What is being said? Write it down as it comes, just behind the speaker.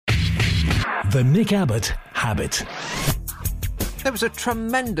The Nick Abbot Habit. There was a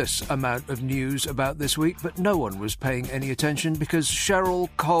tremendous amount of news about this week, but no one was paying any attention because Cheryl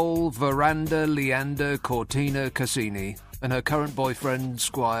Cole Veranda Leander Cortina Cassini and her current boyfriend,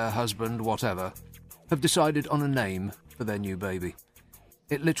 squire, husband, whatever, have decided on a name for their new baby.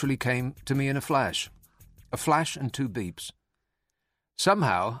 It literally came to me in a flash and 2 beeps.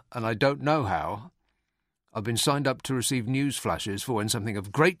 Somehow, and I don't know how, I've been signed up to receive news flashes for when something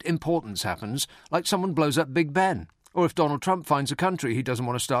of great importance happens, like someone blows up Big Ben, or if Donald Trump finds a country he doesn't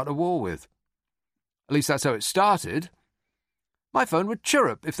want to start a war with. At least that's how it started. My phone would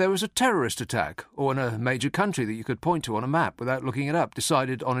chirrup if there was a terrorist attack, or when a major country that you could point to on a map without looking it up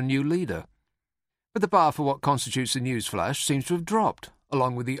decided on a new leader. But the bar for what constitutes a news flash seems to have dropped,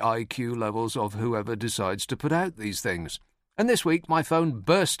 along with the IQ levels of whoever decides to put out these things. And this week my phone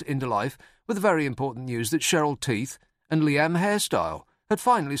burst into life with the very important news that Cheryl Teeth and Liam Hairstyle had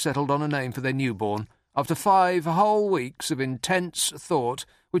finally settled on a name for their newborn after 5 whole weeks of intense thought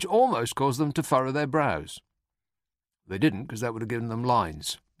which almost caused them to furrow their brows. They didn't, because that would have given them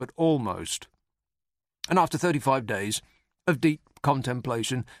lines, but almost. And after 35 days of deep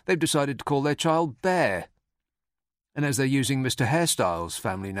contemplation, they've decided to call their child Bear. And as they're using Mr. Hairstyle's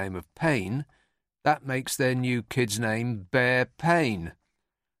family name of Payne, that makes their new kid's name Bear Payne.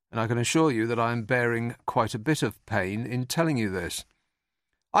 And I can assure you that I am bearing quite a bit of pain in telling you this.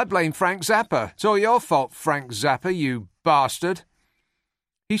 I blame Frank Zappa. It's all your fault, Frank Zappa, you bastard.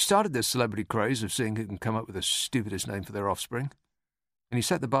 He started this celebrity craze of seeing who can come up with the stupidest name for their offspring. And he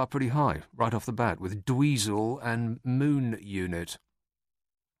set the bar pretty high, right off the bat, with Dweezil and Moon Unit.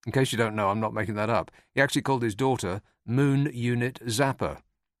 In case you don't know, I'm not making that up. He actually called his daughter Moon Unit Zappa,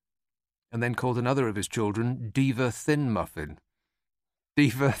 and then called another of his children Diva Thin Muffin.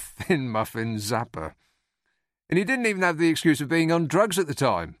 Diva Thin Muffin Zappa. And he didn't even have the excuse of being on drugs at the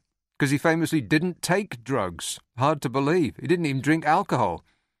time, because he famously didn't take drugs. Hard to believe. He didn't even drink alcohol.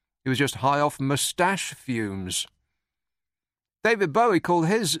 He was just high off moustache fumes. David Bowie called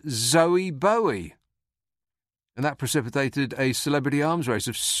his Zoe Bowie. And that precipitated a celebrity arms race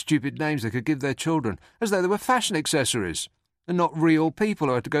of stupid names they could give their children, as though they were fashion accessories, and not real people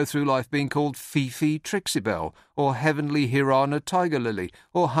who had to go through life being called Fifi Trixibelle, or Heavenly Hirana Tiger Lily,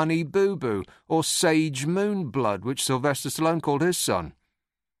 or Honey Boo Boo, or Sage Moonblood, which Sylvester Stallone called his son.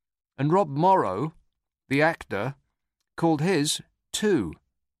 And Rob Morrow, the actor, called his Two.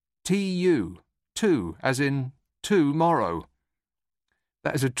 T-U. Two, as in tomorrow.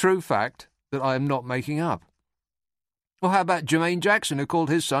 That is a true fact that I am not making up. Or how about Jermaine Jackson, who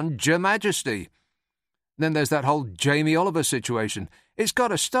called his son Jer Majesty? Then there's that whole Jamie Oliver situation. It's got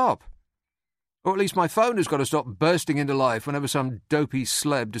to stop. Or at least my phone has got to stop bursting into life whenever some dopey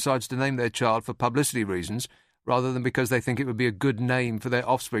celeb decides to name their child for publicity reasons, rather than because they think it would be a good name for their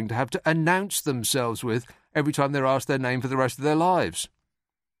offspring to have to announce themselves with every time they're asked their name for the rest of their lives.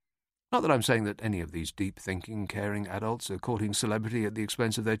 Not that I'm saying that any of these deep-thinking, caring adults are courting celebrity at the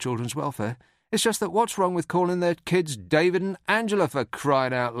expense of their children's welfare. It's just that what's wrong with calling their kids David and Angela, for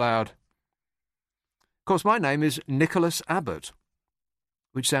crying out loud? Of course, my name is Nicholas Abbot,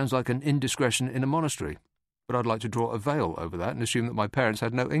 which sounds like an indiscretion in a monastery, but I'd like to draw a veil over that and assume that my parents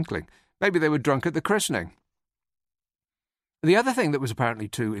had no inkling. Maybe they were drunk at the christening. The other thing that was apparently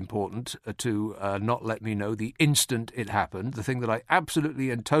too important to not let me know the instant it happened, the thing that I absolutely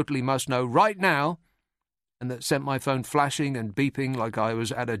and totally must know right now, and that sent my phone flashing and beeping like I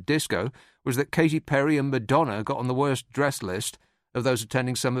was at a disco, was that Katy Perry and Madonna got on the worst dressed list of those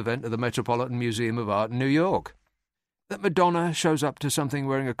attending some event at the Metropolitan Museum of Art in New York. That Madonna shows up to something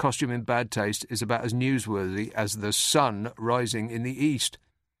wearing a costume in bad taste is about as newsworthy as the sun rising in the east.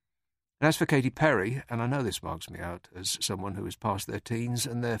 And as for Katy Perry, and I know this marks me out as someone who is past their teens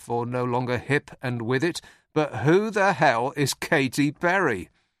and therefore no longer hip and with it, but who the hell is Katy Perry?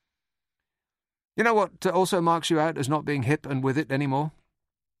 You know what also marks you out as not being hip and with it anymore?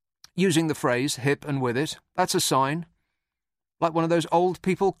 Using the phrase hip and with it. That's a sign. Like one of those old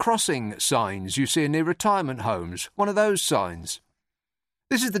people crossing signs you see near retirement homes. One of those signs.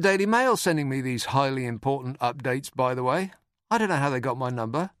 This is the Daily Mail sending me these highly important updates, by the way. I don't know how they got my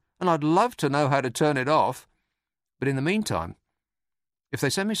number, and I'd love to know how to turn it off. But in the meantime, if they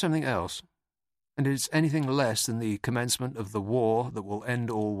send me something else, and it's anything less than the commencement of the war that will end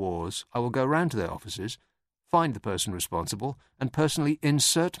all wars, I will go round to their offices, find the person responsible, and personally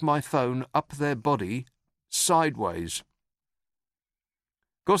insert my phone up their body sideways.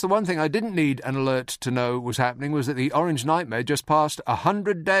 Of course, the one thing I didn't need an alert to know was happening was that the Orange Nightmare just passed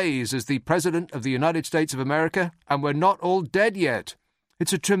 100 days as the President of the United States of America, and we're not all dead yet.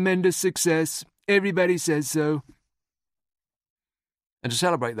 It's a tremendous success. Everybody says so. And to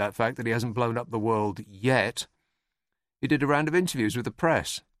celebrate that fact that he hasn't blown up the world yet, he did a round of interviews with the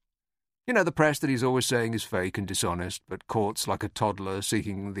press. You know, the press that he's always saying is fake and dishonest, but courts like a toddler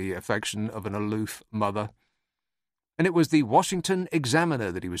seeking the affection of an aloof mother. And it was the Washington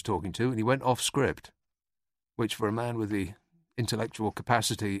Examiner that he was talking to, and he went off script, which for a man with the intellectual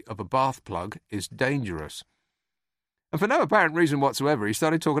capacity of a bath plug is dangerous. And for no apparent reason whatsoever, he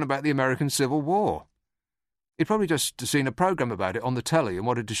started talking about the American Civil War. He'd probably just seen a programme about it on the telly and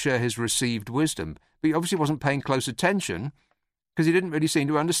wanted to share his received wisdom, but he obviously wasn't paying close attention because he didn't really seem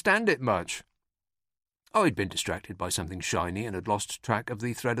to understand it much. Oh, he'd been distracted by something shiny and had lost track of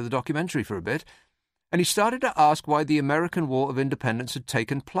the thread of the documentary for a bit, and he started to ask why the American War of Independence had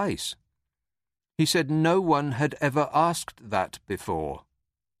taken place. He said no one had ever asked that before,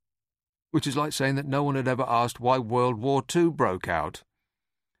 which is like saying that no one had ever asked why World War II broke out.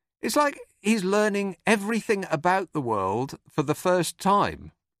 It's like he's learning everything about the world for the first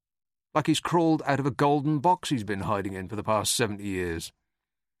time, like he's crawled out of a golden box he's been hiding in for the past 70 years.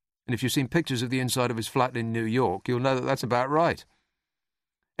 And if you've seen pictures of the inside of his flat in New York, you'll know that that's about right.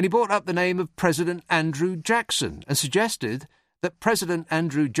 And he brought up the name of President Andrew Jackson and suggested that President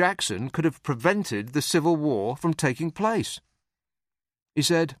Andrew Jackson could have prevented the Civil War from taking place. He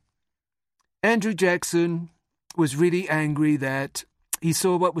said, Andrew Jackson was really angry that he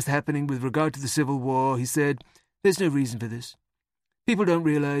saw what was happening with regard to the Civil War. He said, there's no reason for this. People don't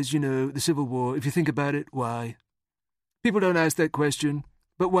realize, the Civil War. If you think about it, why? People don't ask that question,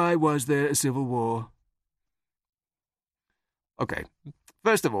 but why was there a Civil War? Okay,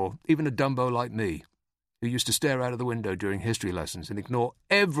 first of all, even a dumbo like me, who used to stare out of the window during history lessons and ignore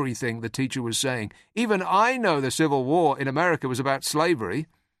everything the teacher was saying, even I know the Civil War in America was about slavery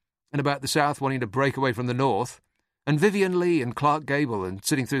and about the South wanting to break away from the North, and Vivian Leigh and Clark Gable, and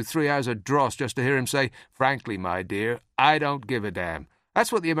sitting through 3 hours of dross just to hear him say, frankly, my dear, I don't give a damn.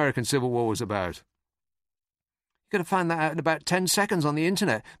 That's what the American Civil War was about. You could have found that out in about 10 seconds on the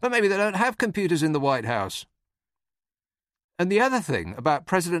internet, but maybe they don't have computers in the White House. And the other thing about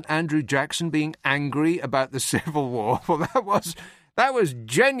President Andrew Jackson being angry about the Civil War, well, that was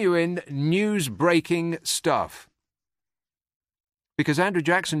genuine news-breaking stuff. Because Andrew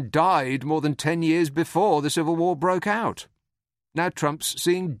Jackson died more than 10 years before the Civil War broke out. Now Trump's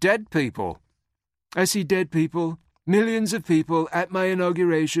seeing dead people. I see dead people, millions of people at my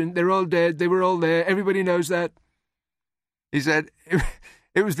inauguration. They're all dead. They were all there. Everybody knows that. He said,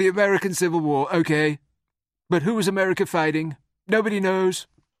 it was the American Civil War, okay. But who was America fighting? Nobody knows.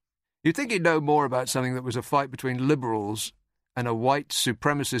 You'd think he'd know more about something that was a fight between liberals and a white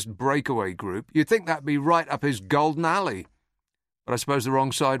supremacist breakaway group. You'd think that'd be right up his golden alley. But I suppose the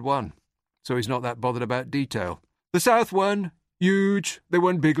wrong side won, so he's not that bothered about detail. The South won. Huge. They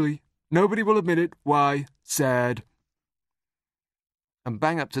won bigly. Nobody will admit it. Why? Sad. And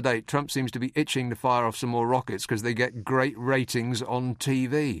bang up to date, Trump seems to be itching to fire off some more rockets because they get great ratings on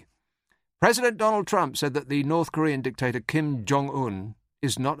TV. President Donald Trump said that the North Korean dictator Kim Jong-un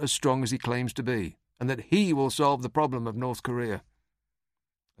is not as strong as he claims to be, and that he will solve the problem of North Korea.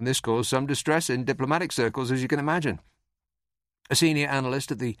 And this caused some distress in diplomatic circles, as you can imagine. A senior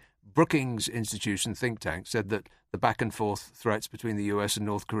analyst at the Brookings Institution think tank said that the back-and-forth threats between the US and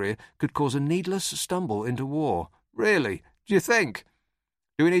North Korea could cause a needless stumble into war. Really? Do you think?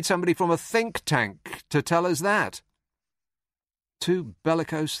 Do we need somebody from a think tank to tell us that? Two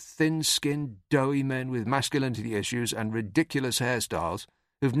bellicose, thin-skinned, doughy men with masculinity issues and ridiculous hairstyles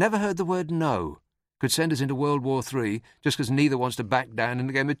who've never heard the word no could send us into World War III just because neither wants to back down in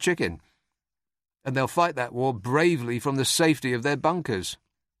the game of chicken. And they'll fight that war bravely from the safety of their bunkers.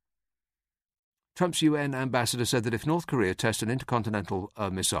 Trump's UN ambassador said that if North Korea tests an intercontinental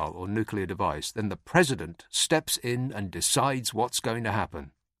missile or nuclear device, then the president steps in and decides what's going to happen.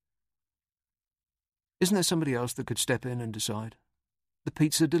 Isn't there somebody else that could step in and decide? The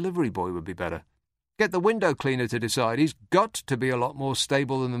pizza delivery boy would be better. Get the window cleaner to decide. He's got to be a lot more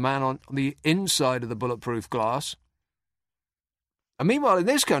stable than the man on the inside of the bulletproof glass. And meanwhile, in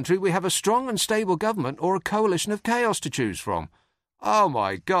this country, we have a strong and stable government or a coalition of chaos to choose from. Oh,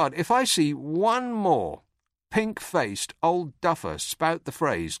 my God, if I see one more pink-faced old duffer spout the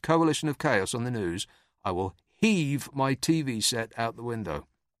phrase coalition of chaos on the news, I will heave my TV set out the window.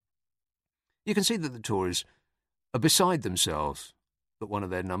 You can see that the Tories are beside themselves that one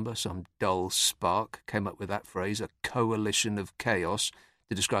of their number, some dull spark, came up with that phrase, a coalition of chaos,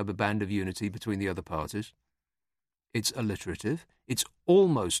 to describe a band of unity between the other parties. It's alliterative, it's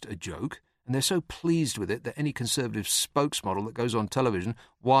almost a joke, and they're so pleased with it that any Conservative spokesmodel that goes on television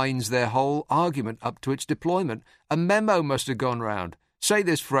winds their whole argument up to its deployment. A memo must have gone round. Say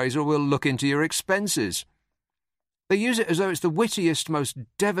this phrase or we'll look into your expenses. They use it as though it's the wittiest, most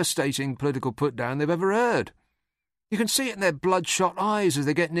devastating political put-down they've ever heard. You can see it in their bloodshot eyes as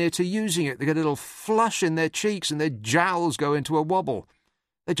they get near to using it. They get a little flush in their cheeks and their jowls go into a wobble.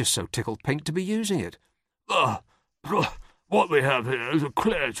 They're just so tickled pink to be using it. What we have here is a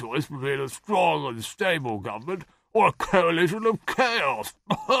clear choice between a strong and stable government or a coalition of chaos.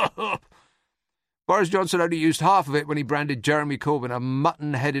 Boris Johnson only used half of it when he branded Jeremy Corbyn a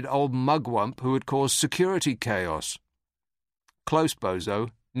mutton-headed old mugwump who would cause security chaos. Close, bozo.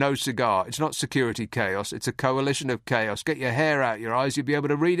 No cigar. It's not security chaos. It's a coalition of chaos. Get your hair out your eyes. You'll be able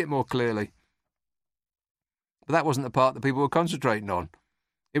to read it more clearly. But that wasn't the part that people were concentrating on.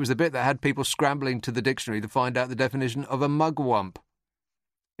 It was the bit that had people scrambling to the dictionary to find out the definition of a mugwump.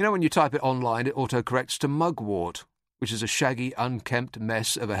 You know, when you type it online, it autocorrects to mugwort, which is a shaggy, unkempt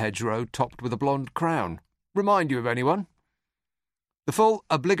mess of a hedgerow topped with a blonde crown. Remind you of anyone? The full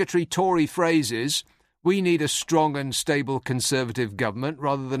obligatory Tory phrase is, we need a strong and stable Conservative government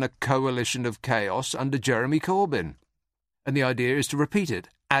rather than a coalition of chaos under Jeremy Corbyn. And the idea is to repeat it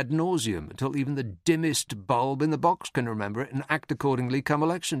ad nauseum until even the dimmest bulb in the box can remember it and act accordingly come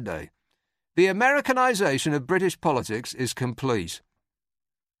election day. The Americanisation of British politics is complete.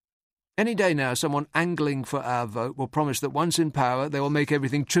 Any day now, someone angling for our vote will promise that once in power they will make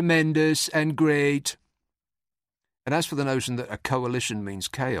everything tremendous and great. And as for the notion that a coalition means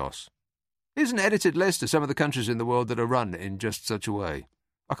chaos, here's an edited list of some of the countries in the world that are run in just such a way.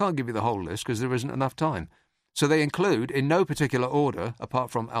 I can't give you the whole list because there isn't enough time. So they include, in no particular order,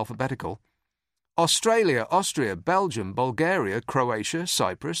 apart from alphabetical, Australia, Austria, Belgium, Bulgaria, Croatia,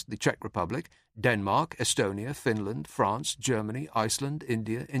 Cyprus, the Czech Republic, Denmark, Estonia, Finland, France, Germany, Iceland,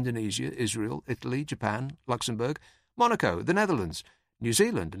 India, Indonesia, Israel, Italy, Japan, Luxembourg, Monaco, the Netherlands, New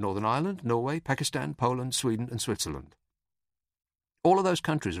Zealand, Northern Ireland, Norway, Pakistan, Poland, Sweden and Switzerland. All of those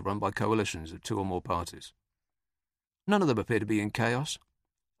countries are run by coalitions of two or more parties. None of them appear to be in chaos,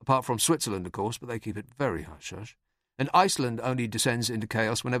 apart from Switzerland, of course, but they keep it very hush-hush. And Iceland only descends into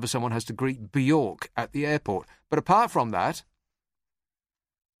chaos whenever someone has to greet Bjork at the airport. But apart from that...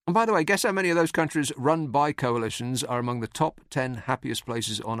 And by the way, guess how many of those countries run by coalitions are among the top 10 happiest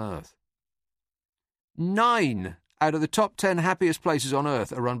places on Earth? 9 out of the top 10 happiest places on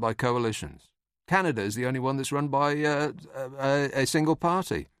Earth are run by coalitions. Canada is the only one that's run by a single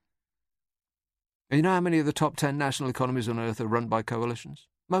party. And you know how many of the top 10 national economies on Earth are run by coalitions?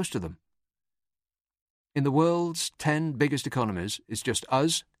 Most of them. In the world's 10 biggest economies, it's just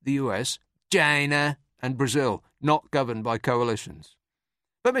us, the US, China, and Brazil, not governed by coalitions.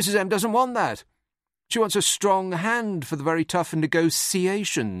 But Mrs. M doesn't want that. She wants a strong hand for the very tough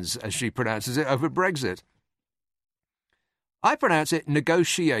negotiations, as she pronounces it, over Brexit. I pronounce it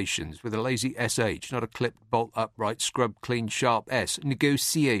negotiations with a lazy SH, not a clipped, bolt upright, scrub clean, sharp S.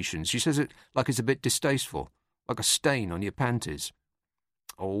 Negotiations. She says it like it's a bit distasteful, like a stain on your panties.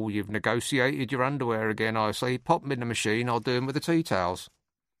 Oh, you've negotiated your underwear again, I see. Pop them in the machine, I'll do them with the tea towels.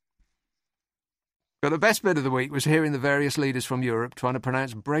 But the best bit of the week was hearing the various leaders from Europe trying to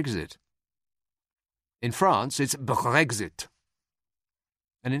pronounce Brexit. In France, it's Brexit.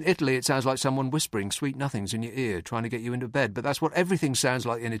 And in Italy, it sounds like someone whispering sweet nothings in your ear, trying to get you into bed. But that's what everything sounds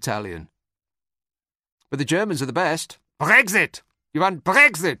like in Italian. But the Germans are the best. Brexit! You want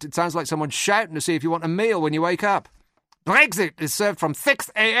Brexit? It sounds like someone shouting to see if you want a meal when you wake up. Brexit is served from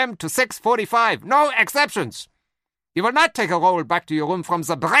 6 a.m. to 6:45. No exceptions. You will not take a roll back to your room from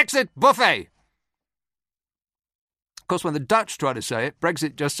the Brexit buffet. Of course, when the Dutch try to say it,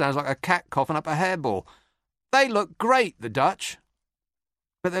 Brexit just sounds like a cat coughing up a hairball. They look great, the Dutch.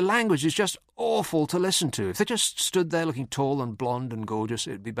 But their language is just awful to listen to. If they just stood there looking tall and blonde and gorgeous,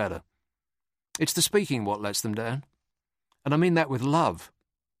 it'd be better. It's the speaking what lets them down. And I mean that with love.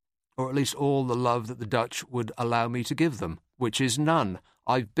 Or at least all the love that the Dutch would allow me to give them, which is none.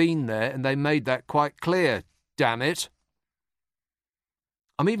 I've been there and they made that quite clear, damn it.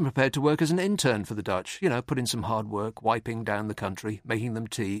 I'm even prepared to work as an intern for the Dutch, put in some hard work, wiping down the country, making them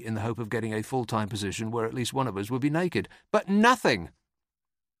tea in the hope of getting a full-time position where at least one of us would be naked. But nothing!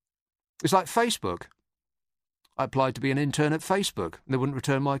 It's like Facebook. I applied to be an intern at Facebook, and they wouldn't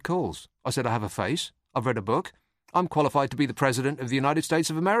return my calls. I said, I have a face, I've read a book, I'm qualified to be the President of the United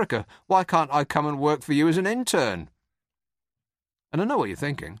States of America. Why can't I come and work for you as an intern? And I know what you're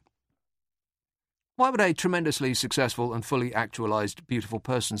thinking. Why would a tremendously successful and fully actualised beautiful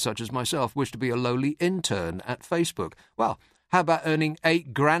person such as myself wish to be a lowly intern at Facebook? Well, how about earning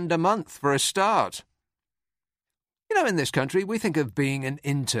 $8,000 a month for a start? In this country, we think of being an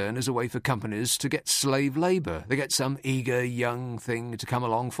intern as a way for companies to get slave labour. They get some eager young thing to come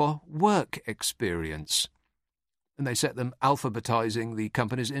along for work experience. and they set them alphabetizing the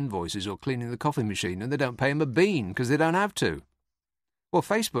company's invoices or cleaning the coffee machine, and they don't pay them a bean because they don't have to. Well,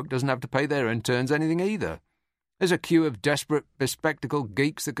 Facebook doesn't have to pay their interns anything either. There's a queue of desperate, bespectacled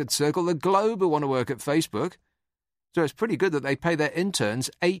geeks that could circle the globe who want to work at Facebook. So it's pretty good that they pay their interns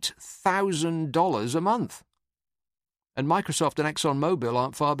 $8,000 a month. And Microsoft and ExxonMobil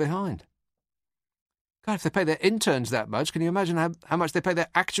aren't far behind. God, if they pay their interns that much, can you imagine how much they pay their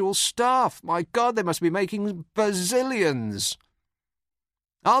actual staff? My God, they must be making bazillions.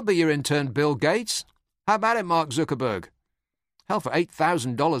 I'll be your intern, Bill Gates. How about it, Mark Zuckerberg? Hell, for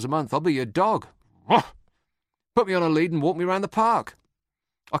 $8,000 a month, I'll be your dog. Put me on a lead and walk me around the park.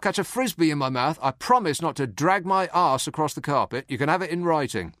 I'll catch a frisbee in my mouth. I promise not to drag my arse across the carpet. You can have it in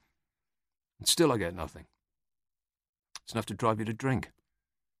writing. And still I get nothing. It's enough to drive you to drink.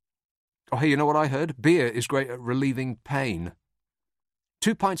 Oh, hey, you know what I heard? Beer is great at relieving pain.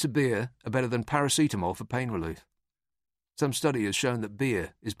 2 pints of beer are better than paracetamol for pain relief. Some study has shown that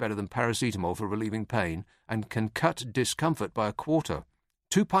beer is better than paracetamol for relieving pain and can cut discomfort by a quarter.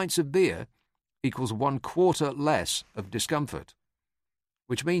 2 pints of beer equals 1/4 less of discomfort.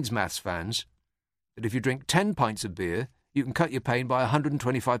 Which means, maths fans, that if you drink 10 pints of beer, you can cut your pain by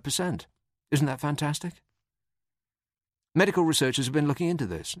 125%. Isn't that fantastic? Medical researchers have been looking into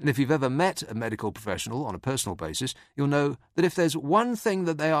this, and if you've ever met a medical professional on a personal basis, you'll know that if there's one thing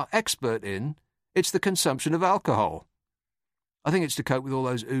that they are expert in, it's the consumption of alcohol. I think it's to cope with all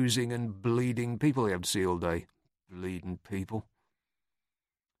those oozing and bleeding people you have to see all day. Bleeding people.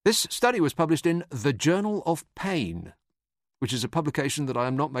 This study was published in The Journal of Pain, which is a publication that I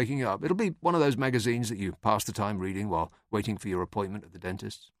am not making up. It'll be one of those magazines that you pass the time reading while waiting for your appointment at the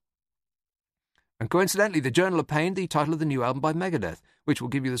dentist's. And coincidentally, The Journal of Pain, the title of the new album by Megadeth, which will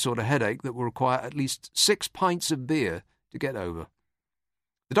give you the sort of headache that will require at least 6 pints of beer to get over.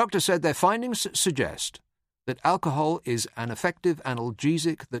 The doctor said their findings suggest that alcohol is an effective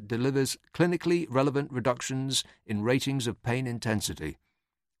analgesic that delivers clinically relevant reductions in ratings of pain intensity,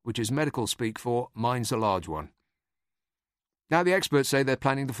 which is medical speak for mine's a large one. Now, the experts say they're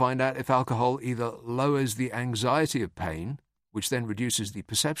planning to find out if alcohol either lowers the anxiety of pain, which then reduces the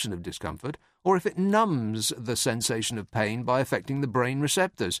perception of discomfort, or if it numbs the sensation of pain by affecting the brain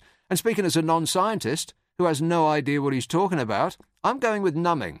receptors. And speaking as a non-scientist who has no idea what he's talking about, I'm going with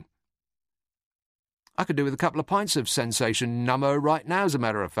numbing. I could do with a couple of pints of sensation nummo right now, as a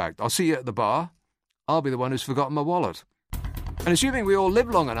matter of fact. I'll see you at the bar. I'll be the one who's forgotten my wallet. And assuming we all live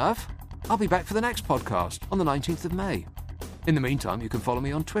long enough, I'll be back for the next podcast on the 19th of May. In the meantime, you can follow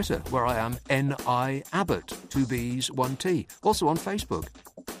me on Twitter, where I am N.I. Abbot, 2 B's, 1 T, also on Facebook.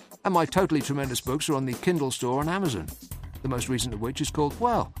 And my totally tremendous books are on the Kindle store on Amazon, the most recent of which is called,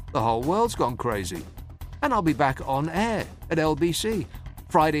 well, The Whole World's Gone Crazy. And I'll be back on air at LBC,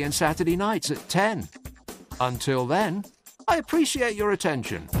 Friday and Saturday nights at 10. Until then, I appreciate your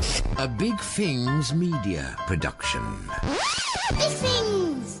attention. A Big Things Media production. Big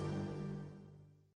Things!